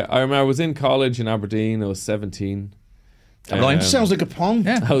 I remember I was in college in Aberdeen, I was 17. Sounds like a poem.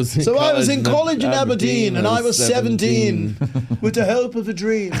 Yeah. I was in college in Aberdeen and I was 17 with the help of a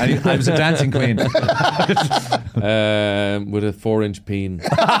dream. I was a dancing queen. With a 4-inch peen.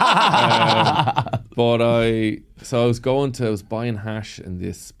 But I was buying hash in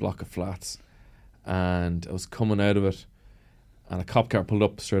this block of flats and I was coming out of it and a cop car pulled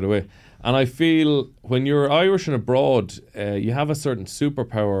up straight away. And I feel when you're Irish and abroad, you have a certain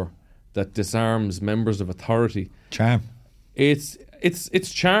superpower that disarms members of authority. Charm. It's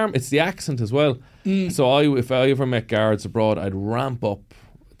charm. It's the accent as well. So if I ever met guards abroad, I'd ramp up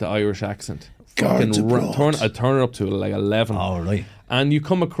the Irish accent. Guards abroad. I'd turn it up to like 11. Oh, right. And you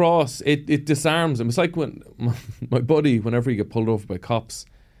come across it disarms them. It's like when my buddy, whenever he get pulled over by cops,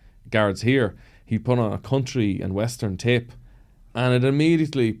 guards here, he put on a country and western tape. And it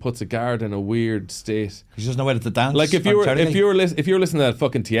immediately puts a guard in a weird state. He doesn't know whether to dance. Like if you're listening to that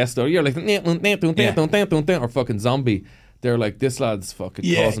fucking Tiesto, you're like or fucking Zombie. They're like, this lad's fucking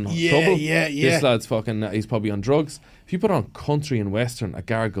causing trouble. This lad's fucking, he's probably on drugs. If you put on country and western, a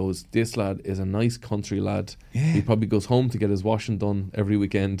guard goes, this lad is a nice country lad. Yeah. He probably goes home to get his washing done every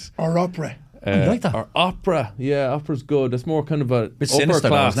weekend. Or opera. I like that. Or opera. Yeah, opera's good. That's more kind of a bit upper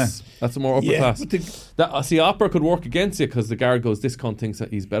class. Though, isn't it? That's a more upper class. Opera could work against you because the guard goes, this cunt thinks that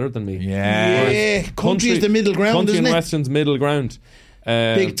he's better than me. Yeah. Country's the middle ground, country isn't and it? western's middle ground.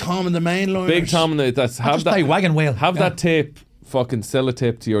 Big Tom and the main liners. Big Tom and play wagon wheel. Have that tape, fucking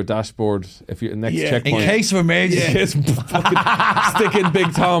sellotape to your dashboard if you're next checkpoint. In case of emergency. Stick in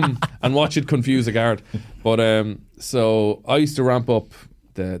Big Tom and watch it confuse a guard. But so I used to ramp up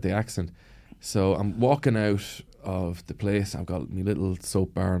the accent. So I'm walking out of the place. I've got my little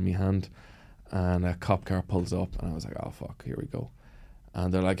soap bar in my hand, and a cop car pulls up, and I was like, "Oh fuck, here we go."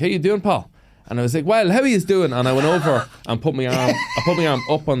 And they're like, "How you doing, pal?" And I was like, "Well, how are you doing?" And I went over and put my arm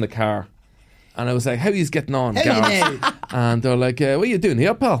up on the car, and I was like, "How are you getting on, guards?" And they're like, "What are you doing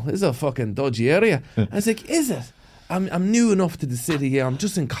here, pal? This is a fucking dodgy area." I was like, "Is it? I'm new enough to the city here. I'm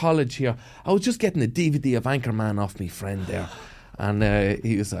just in college here. I was just getting a DVD of Anchorman off me friend there." And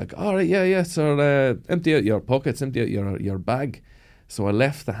he was like, all right, yeah, so empty out your pockets, empty out your bag. So I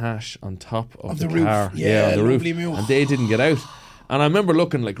left the hash on top of the car. Roof. Yeah, on the roof. Move. And they didn't get out. And I remember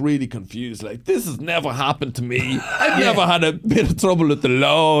looking like really confused, like, this has never happened to me. I've never had a bit of trouble with the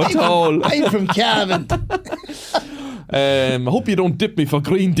law at all. I'm from Cavan. I hope you don't dip me for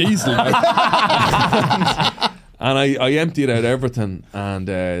green diesel. And I emptied out everything, and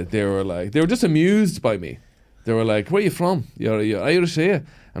they were just amused by me. They were like, "Where are you from? You're Irish, here?"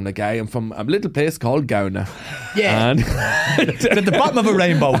 I'm like, I'm from a little place called Gowna. Yeah. And At the bottom of a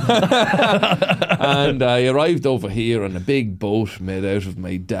rainbow. and I arrived over here on a big boat made out of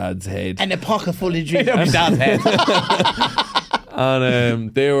my dad's head. And a pocket full of drink. My dad's head.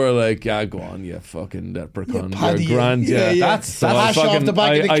 And they were like, "Yeah, go on, you fucking leprechaun, you're grand." Yeah. That's hash off the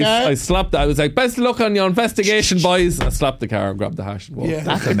back of the car. I slapped. I was like, "Best of luck on your investigation, boys." I slapped the car and grabbed the hash and walked. Yeah.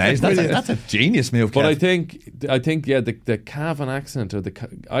 That's amazing. That's a genius move. But Kev. I think, yeah, the Cavan accent or the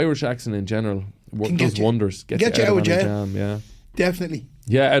Irish accent in general does wonders. Get you out of jail. Jam, yeah, Definitely.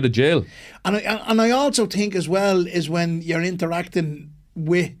 yeah, out of jail. And I also think as well is when you're interacting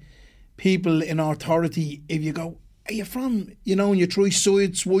with people in authority, if you go, "Are you from?" And you try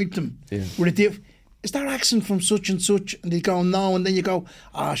swipe them with a diff. Is that accent from such and such? And they go, "No," and then you go,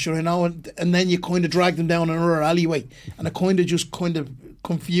 "Sure, I know," and then you kind of drag them down another alleyway, and it kind of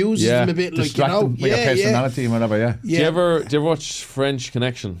confuses them a bit, Distract them with your personality and whatever. Yeah. Do you ever watch French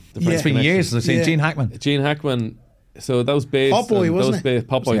Connection? The French It's been Connection? years since I've seen Gene Hackman. Gene Hackman. So that was based Pop Boy, wasn't it?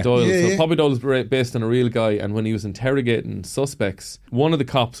 Pop Boy Yeah. Doyle. Yeah, so yeah. Pop Boy Doyle was based on a real guy, and when he was interrogating suspects, one of the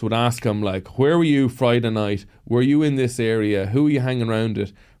cops would ask him, like, "Where were you Friday night? Were you in this area? Who were you hanging around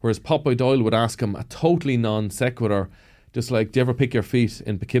it?" Whereas Pop Boy Doyle would ask him a totally non sequitur, just like, "Do you ever pick your feet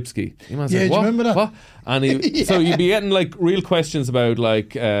in Poughkeepsie?" He was Yeah, like, do you "What? remember that?" What? And so you'd be getting like real questions about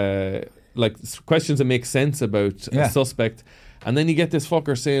like questions that make sense about a suspect. And then you get this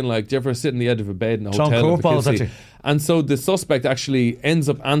fucker saying, like, "Do you ever sit in the edge of a bed in a hotel in curveballs at Poughkeepsie?" you. And so the suspect actually ends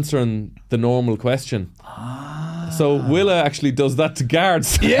up answering the normal question. So Willa actually does that to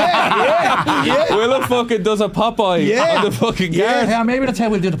guards. Yeah. Willa fucking does a Popeye on the fucking guard. Yeah, maybe that's how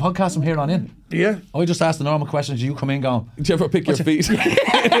we'll do the podcast from here on in. Yeah. I just ask the normal questions. You come in going, Do you ever pick your feet in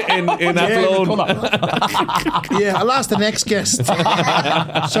Athlone? Yeah, I'll ask the next guest.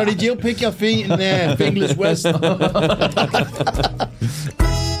 So did you pick your feet in Finglas West?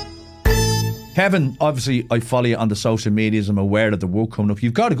 Kevin, obviously I follow you on the social medias. I'm aware of the work coming up.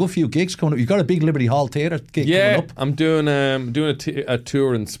 You've got a good few gigs coming up. You've got a big Liberty Hall Theatre gig coming up. I'm doing a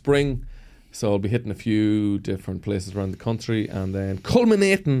tour in spring, so I'll be hitting a few different places around the country, and then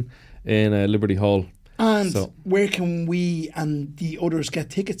culminating in Liberty Hall. And where can we and the others get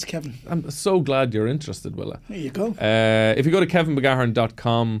tickets, Kevin? I'm so glad you're interested, Willa. There you go. If you go to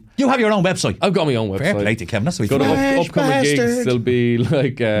kevinmcgahern.com, You have your own website. I've got my own Fair website. play to Kevin. That's what Go to Smash upcoming bastard. gigs. There'll be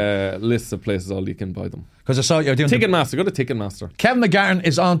like lists of places all you can buy them. Because I saw you're doing Ticketmaster. Go to Ticketmaster. Kevin McGahern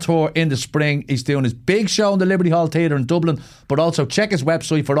is on tour in the spring. He's doing his big show in the Liberty Hall Theatre in Dublin, but also check his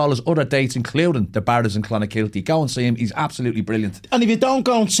website for all his other dates, including the Barras in Clonakilty. Go and see him. He's absolutely brilliant. And if you don't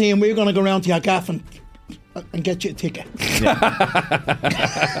go and see him, we're going to go round to your gaff and get you a ticket. Because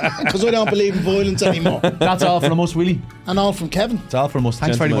I don't believe in violence anymore. That's all from us, Willie. And all from Kevin. That's all from us.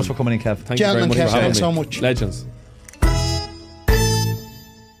 Thanks very Gentlemen. much for coming in, Kev. Thank you very Gentlemen, much Kev, for having thanks me. so much. Legends.